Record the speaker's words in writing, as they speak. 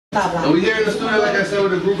We're here in the studio, like I said,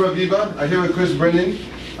 with the group Reviva. I'm here with Chris Brennan.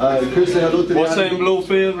 Chris, say hello to the What's up,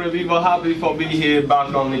 Bluefields? Reviva, happy for being here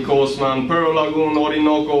back on the coast, man. Pearl Lagoon,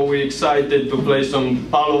 Orinoco, we're excited to play some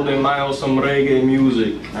Palo de Mayo, some reggae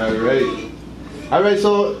music. Alright,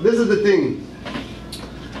 so this is the thing.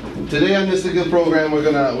 Today on this good program, we're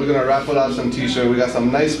gonna raffle out some t-shirts. We got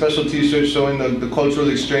some nice special t-shirts showing the cultural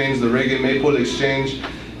exchange, the reggae maple exchange,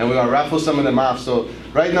 and we're gonna raffle some of them off. So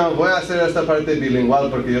right now voy a hacer esta parte bilingual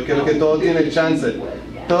porque yo quiero que todo tiene chance.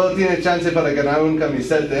 Todo tiene chance para ganar un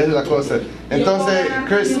camiseta, es la cosa. Entonces,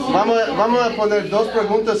 Chris, vamos a poner dos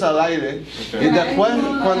preguntas al aire y después,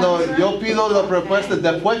 cuando yo pido las respuestas,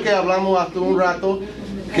 después que hablamos hasta un rato,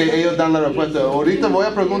 que ellos dan la respuesta. Ahorita voy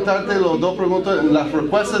a preguntarte las dos preguntas, las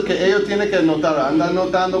respuestas que ellos tienen que anotar. Anda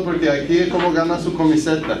anotando porque aquí es como gana su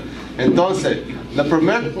camiseta. Entonces, la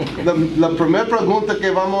primera pregunta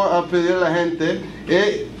que vamos a pedir a la gente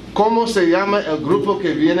es ¿cómo se llama el grupo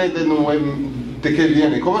que viene de que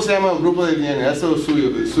viene? ¿Cómo se llama el grupo de viene? Eso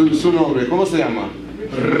es su nombre. ¿Cómo se llama?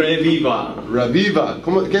 Reviva. Reviva.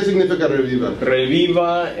 ¿Qué significa reviva?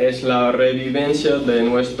 Reviva es la revivencia de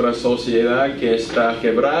nuestra sociedad que está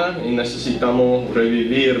quebrada y necesitamos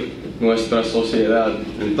revivir nuestra sociedad.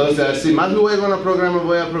 Entonces, así más luego en el programa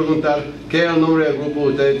voy a preguntar qué es el nombre del grupo.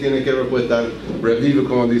 Ustedes tienen que respuestar Reviva,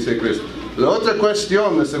 como dice Chris. La otra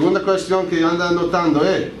cuestión, la segunda cuestión que yo ando anotando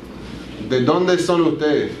es ¿de dónde son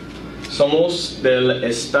ustedes? Somos del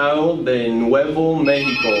estado de Nuevo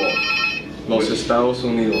México, los Estados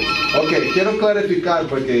Unidos. Ok, quiero clarificar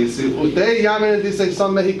porque si ustedes llaman y dicen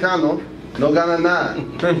son mexicanos, no ganan nada.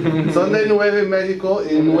 Son de Nuevo México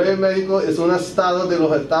y Nuevo México es un estado de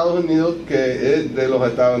los Estados Unidos que es de los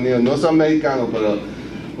Estados Unidos. No son mexicanos, pero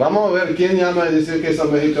vamos a ver quién llama y decir que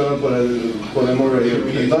son mexicanos podemos reír.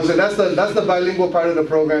 Entonces, that's the bilingual part of the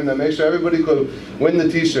program that makes sure everybody could win the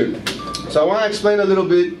t-shirt. So I want to explain a little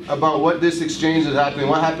bit about what this exchange is happening,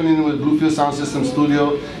 what's happening with Bluefields Sound System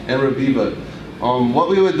Studio and Reviva. What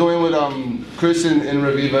we were doing with Chris and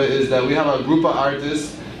Reviva is that we have a group of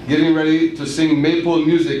artists getting ready to sing maple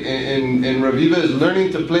music, and Reviva is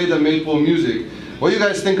learning to play the maple music. What do you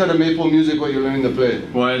guys think of the maple music, what you're learning to play?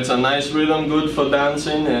 Well, it's a nice rhythm, good for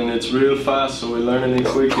dancing, and it's real fast, so we're learning it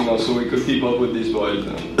quick, you know, so we could keep up with these boys.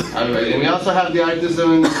 Alright, and we also have the artists that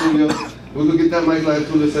are in the studio. We could get that mic like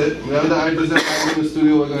Tula said. We have the artists that are in the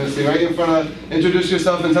studio. We're going to sing right in front of. Introduce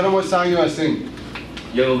yourself and tell them what song you want to sing.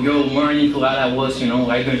 Yo, morning to all I was, you know,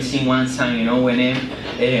 I'm going to sing one song, you know, when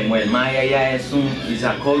well, Maya is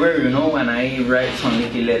a cover, you know, and I write some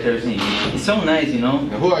little letters in it. It's so nice, you know.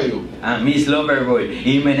 And who are you? Miss Loverboy.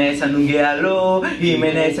 Jimenez Anungealo,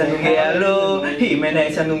 Jimenez Anungealo,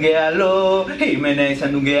 Jimenez Anungealo, Jimenez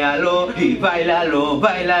Anungealo, y bailalo,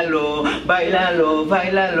 bailalo, bailalo,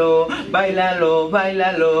 bailalo, bailalo,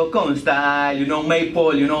 bailalo, con style, you know,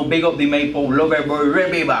 Maple, you know, big up the Maple, Loverboy,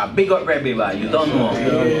 Reviva, big up Reviva, you don't know.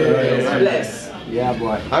 Bless. Yeah,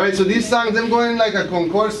 boy. Alright, so these songs, I'm going like a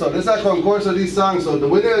concurso. This is a concurso of these songs. So the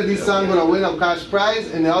winner of these songs is going to win a cash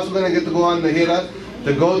prize, and they're also going to get to go on the gira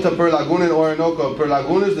to go to Pearl Lagoon and Orinoco. Pearl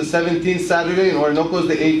Lagoon is the 17th Saturday, and Orinoco is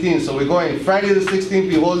the 18th. So we're going Friday the 16th,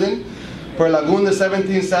 Beholden, Pearl Lagoon the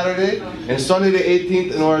 17th Saturday, and Sunday the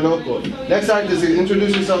 18th in Orinoco. Next artist,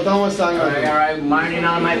 introduce yourself. Tell me what song. Alright, morning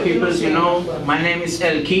all my peoples, you know. My name is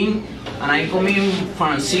El King, and I come in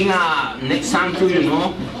for sing a next song to you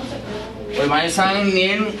know. Well, my song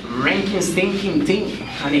name Ranking Stinking Thing,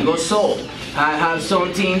 and it goes so. I have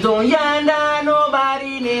something to yonder,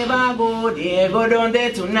 nobody never go there, go down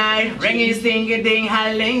there tonight. Ranking Stinking Thing,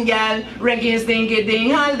 Harlem gal, Ranking Stinking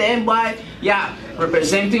Thing, Harlem boy. Yeah,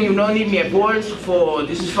 representing, you know, need me a pulse for,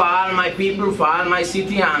 this is for all my people, for all my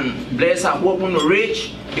city, and bless, I hope you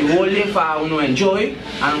reach, the whole day for you enjoy,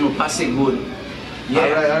 and you pass it good.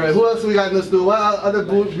 Yeah. Alright. Who else we got in the studio? What other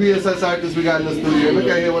BSS artists we got in the studio? Look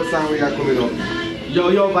at here what song we got coming up.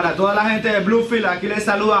 Yo, para toda la gente de Bluefields, aquí les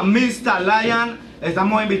saluda Mr. Lion.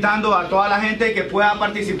 Estamos invitando a toda la gente que pueda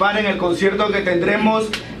participar en el concierto que tendremos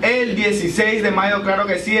el 16 de mayo, claro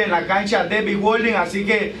que sí, en la cancha de Big Holding. Así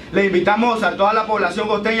que le invitamos a toda la población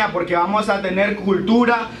costeña porque vamos a tener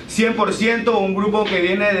cultura 100%, un grupo que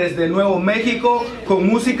viene desde Nuevo México con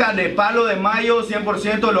música de Palo de Mayo,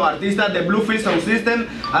 100% los artistas de Bluefields Sound System.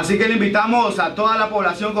 Así que le invitamos a toda la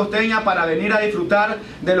población costeña para venir a disfrutar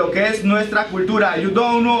de lo que es nuestra cultura. You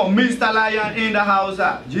don't know, Mr. Lion in the house.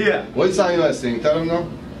 Yeah. What song you want to sing? Tell them now.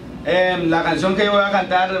 La canción que yo voy a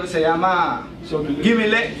cantar se llama Give me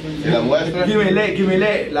leg. ¿Y la muestra? Give me leg, give me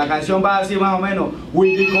leg. La canción va así más o menos.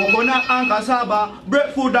 With the coconut and cassava,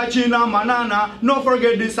 breadfruit, china, banana. No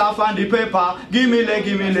forget the salt and the pepper. Give me leg,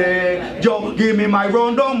 give me leg. Yo, give me my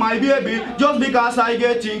rondo, my baby. Just because I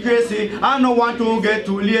getting crazy, I don't want to get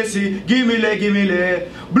too lazy. Give me leg, give me leg.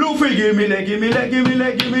 Bluefield, give me leg, give me leg, give me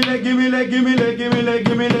leg, give me leg, give me leg, give me leg, give me leg,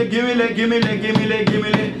 give me leg, give me leg, give me leg, give me leg, give me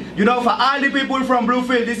leg. You know, for all the people from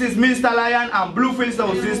Bluefield, this is Mr. Lion and Bluefield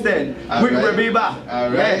Sound System. With Reviva.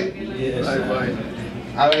 Alright. Yes.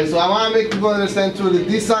 Alright, so I want to make people understand too that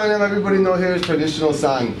this song that everybody know here is traditional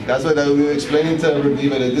song. That's what we were explaining to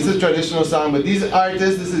Reviva, that this is traditional song, but these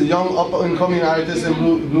artists, this is young up and coming artists in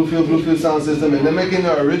Bluefield Sound System, and they're making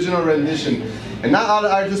their original rendition. And not all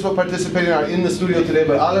the artists who are participating are in the studio today,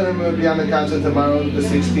 but all of them will be on the concert tomorrow, the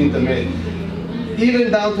 16th of May.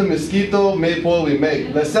 Even down to Mosquito, Maypole we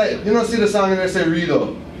make. Let's say, you don't see the song in there say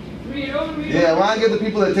Rido. Yeah, I want to give the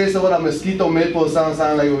people a taste of what a Mosquito Maple sounds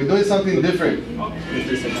like. We're doing something different.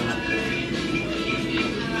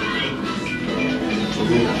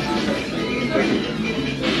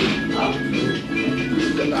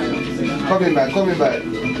 Coming back, coming back.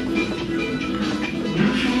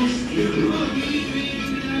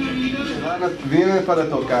 Viene para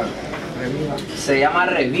tocar. Se llama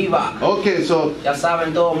Reviva. Okay, so Ya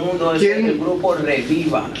saben todo el mundo, es el grupo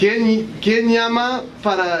Reviva. ¿Quién llama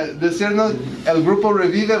para decirnos el grupo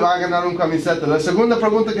Revive va a ganar un camiseta? La segunda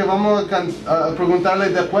pregunta que vamos a preguntarle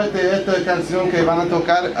después de esta canción que van a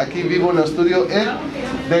tocar aquí vivo en el estudio es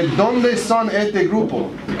 ¿de dónde son este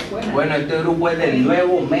grupo? Bueno, este grupo es del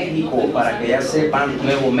Nuevo México, para que ya sepan,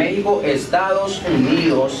 Nuevo México, Estados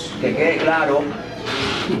Unidos, que quede claro.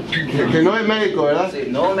 Que no es México, ¿verdad? Sí,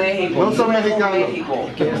 no México. No son mexicanos. México.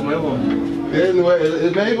 Que es nuevo. Es nuevo,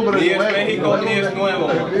 es México, pero Ni es es nuevo. México, ni es nuevo.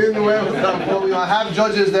 Ni es nuevo tampoco. I have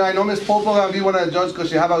judges there. I know Miss Popo gonna be one of the judges because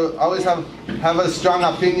she always have a strong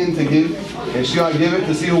opinion to give, and she'll give it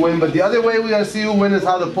to see who wins. But the other way we're gonna see who wins is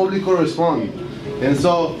how the public will respond. And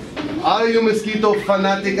so, all of you Mosquito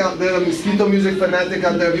fanatic out there, Mosquito music fanatic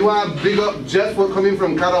out there, if you want to big up Jeff, we're coming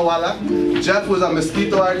from Carawala. Jeff was a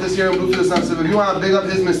Mosquito artist here in Bluefields. If you want to big up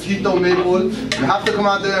his Mosquito Maple, you have to come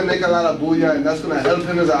out there and make a lot of booyah, and that's going to help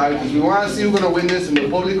him as an artist. We want to see who's going to win this, and the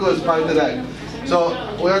Publico is part of that. So,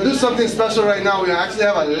 we're going to do something special right now. We actually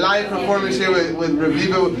have a live performance here with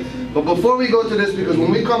Reviva. But before we go to this, because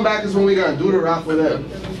when we come back is when we're going to do the rap with them.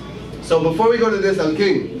 So before we go to this, El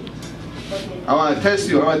King, I want to test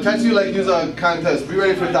you. I want to test you like it's a contest. Be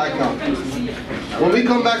ready for talk now. When we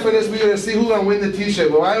come back for this, we're going to see who's going to win the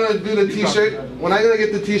t-shirt. When I'm going to do the t-shirt, when I'm going to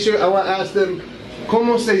get the t-shirt, I want to ask them,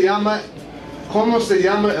 ¿Cómo se llama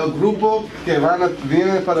el grupo que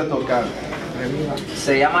vienen para tocar?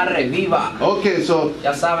 Se llama Reviva. Okay, so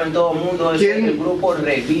Ya saben todo el mundo, es el grupo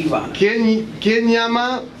Reviva. ¿Quién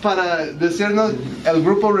llama para decirnos el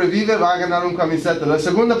grupo Revive va a ganar un camiseta? La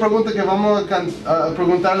segunda pregunta que vamos a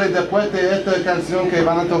preguntarle después de esta canción que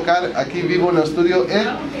van a tocar aquí vivo en el estudio es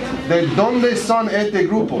 ¿de dónde son este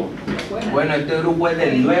grupo? Bueno, este grupo es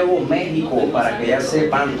del Nuevo México, para que ya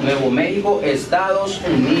sepan, Nuevo México, Estados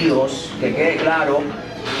Unidos, que quede claro.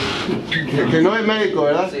 Que no es México,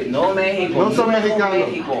 ¿verdad? Sí, no México. No son Nuevo mexicanos.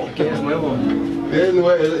 México. Que es nuevo. Es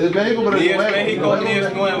México, pero Ni es es nuevo. México, ni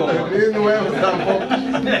es nuevo. Ni es nuevo tampoco.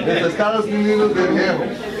 Es Estados Unidos de viejo.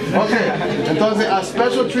 Okay, entonces a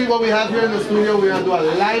special treat what we have here in the studio. We're gonna do a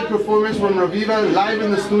live performance from Reviva, live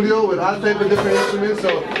in the studio with all type of different instruments.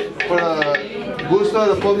 So, for the gusto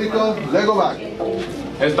del público, let's go back.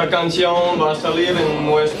 Esta canción va a salir en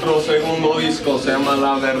nuestro segundo disco, se llama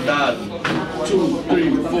La Verdad. 2,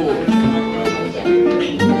 3, 4.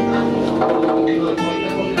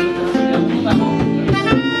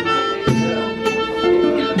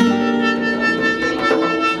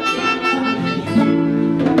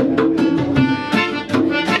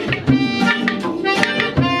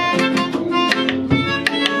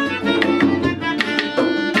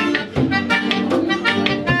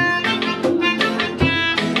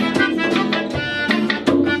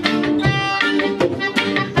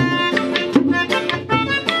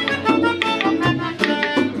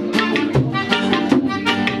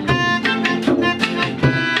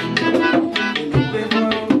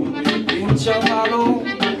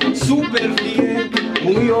 Súper fiel,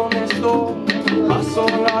 muy honesto, pasó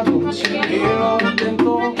la noche y lo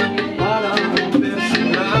intentó para romper su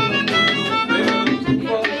gran pero tu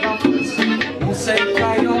boca se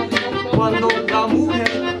cayó cuando la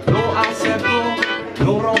mujer lo aceptó,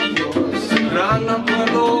 lo rompió su gran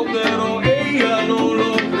acuerdo, pero ella no lo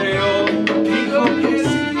creyó. Dijo que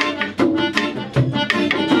sí,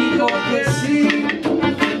 dijo que sí,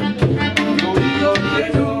 no dijo que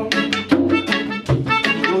no.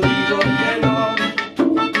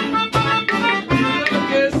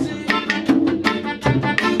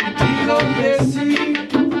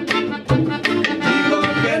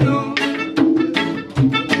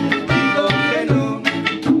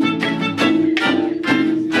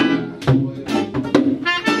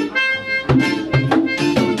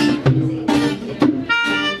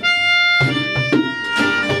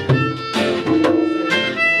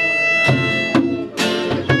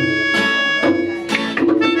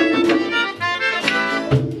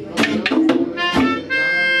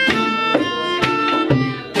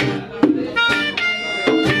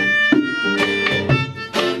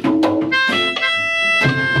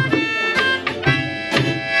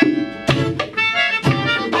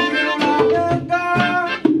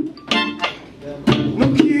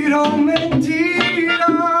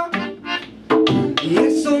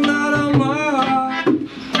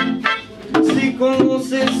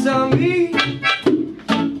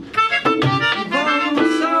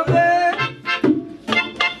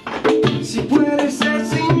 Si puedes ser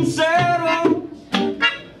sincero,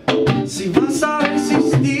 si vas a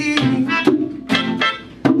resistir,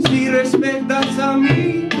 si respetas a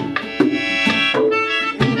mí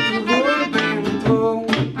en tu dentro,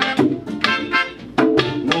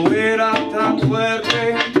 no era tan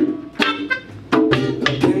fuerte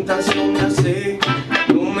la tentación de hacer.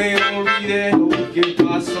 No me olvidé lo que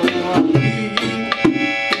pasó aquí.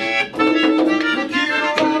 No quiero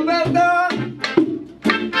la verdad,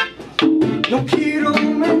 no quiero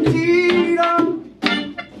mentira,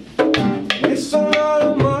 eso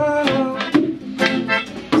nada malo.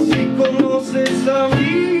 Si conoces a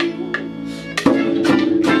mí,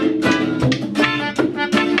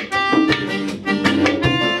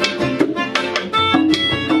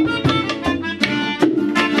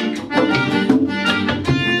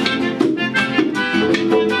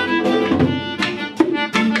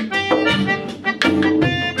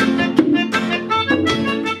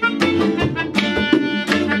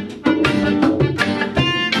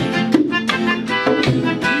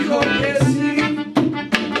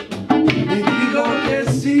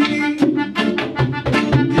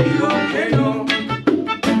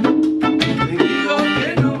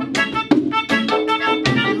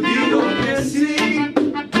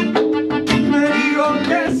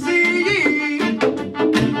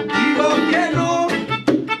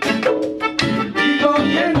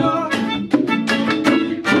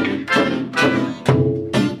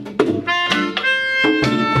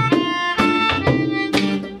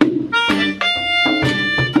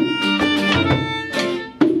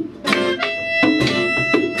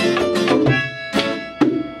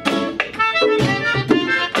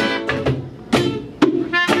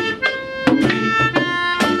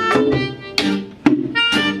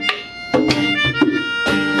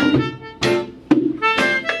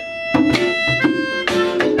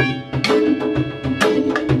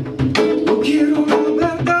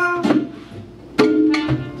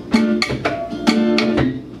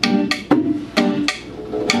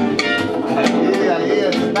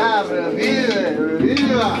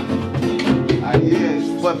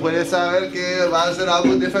 puedes saber que va a ser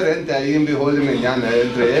algo diferente ahí en Behold de mañana.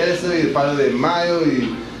 Entre eso y el paro de mayo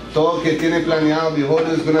y todo que tiene planeado,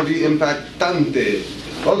 Behold is going to be impactante.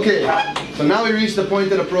 Okay, so now we reach the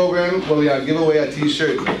point of the program where we give away a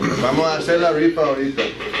t-shirt. Vamos a hacer la rifa ahorita.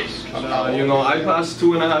 You know, I passed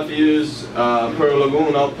 2.5 years per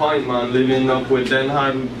Lagoon up Point, man, living up with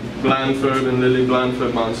Denheim, Blandford and Lily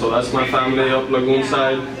Blandford, man. So that's my family up Lagoon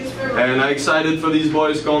side. And I'm excited for these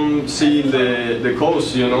boys come see the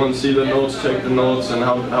coast, you know, and see the notes, check the notes, and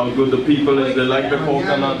how good the people is. They like the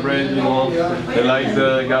coconut bread, you know. They like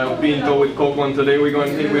the gallo pinto with cocoa. And today we're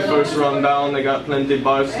going to hit with first run down. They got plenty of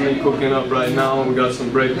parsley cooking up right now. We got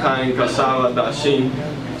some bread kind, cassava, dashin.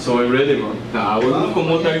 So we're ready, man. Nah, we're going to come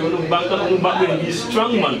out here, we're back and be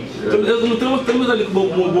strong, man. Tell me a little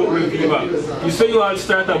more about River. You say you all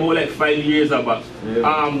started about like 5 years back.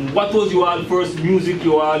 Yeah. What was your all first music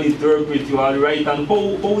you all interpret, you all write, and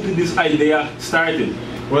how did this idea started?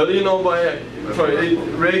 Well, you know,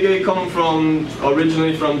 reggae come from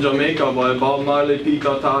originally from Jamaica by Bob Marley,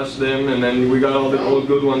 Peter Tosh, them, and then we got all the old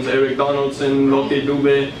good ones, Eric Donaldson, Lucky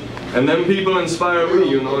Dube. And then people inspire me,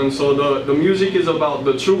 you know, and so the music is about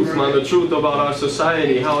the truth, man, the truth about our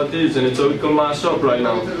society, how it is, and it's a little mashed up right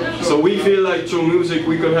now. So we feel like through music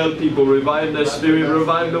we could help people revive their spirit,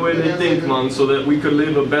 revive the way they think, man, so that we could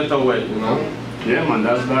live a better way, you know. Yeah, man,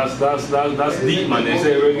 that's deep, man. They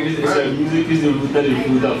say music is the root and the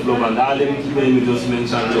fruit of love, and all them people you just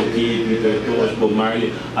mentioned, Jockey, Peter Tosh, Bob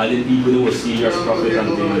Marley, all them people they were serious prophets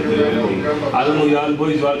and things. I don't know, you all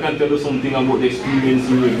boys, you all can tell us something about the experience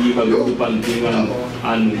you gave a group and thing,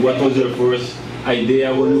 and what was your first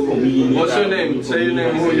idea when you come in? What's your name? Say your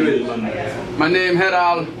name, who you is? My name is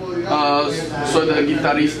Heral, soy the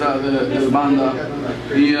guitarrista de banda.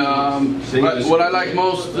 What I like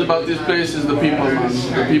most about this place is the people, man.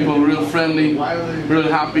 The people real friendly, real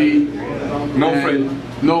happy.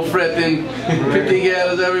 No fretting. Pretty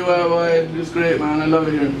girls everywhere, boy. It's great, man. I love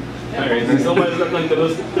it here. Alright, so somebody's going to tell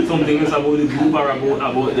us something else about the group or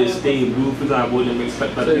about the stay in Bluefields and about them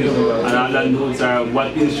expectations and all that notes are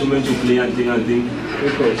what instrument you play and thing.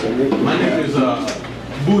 My name is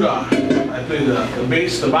Buddha. I play the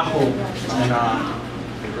bass, the bajo,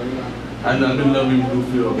 and I've been loving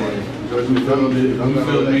Bluefield.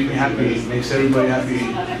 Bluefield makes me happy, it makes everybody happy.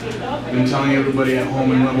 I've been telling everybody at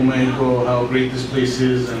home in Nuevo Mexico how great this place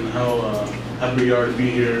is and how happy we are to be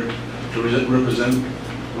here to represent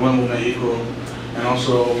Nuevo Mexico. And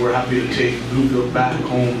also we're happy to take Bluefield back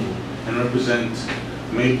home and represent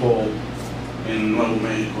Maypole in Nuevo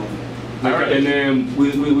Mexico. And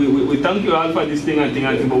we thank you all for this thing and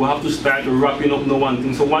thing, but we have to start wrapping up now one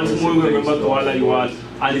thing. So once more, we remember to all of you all,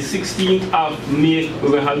 on the 16th of May, we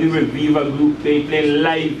will have the Reviva group playing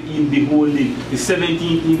live in the holding. The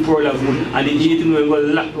 17th in Pearl Lagoon, and the 18th we will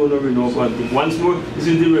lock down over now one thing. Once more, this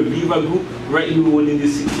is the Reviva group right in the holding the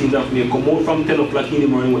 16th of May. Come out from 10 o'clock in the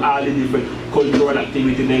morning with all the different cultural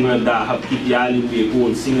activities. Then we're going to have people all in the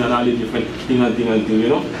way, singing and all the different things, you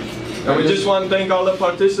know. And we just want to thank all the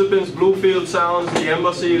participants, Bluefield Sounds, the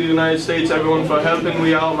Embassy of the United States, everyone for helping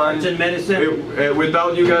me out, man.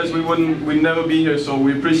 Without you guys, we'd never be here. So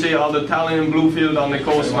we appreciate all the talent in Bluefield on the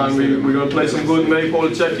coast, man. We're gonna play some good Maypole.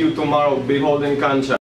 Check you tomorrow. Behold in Cancha.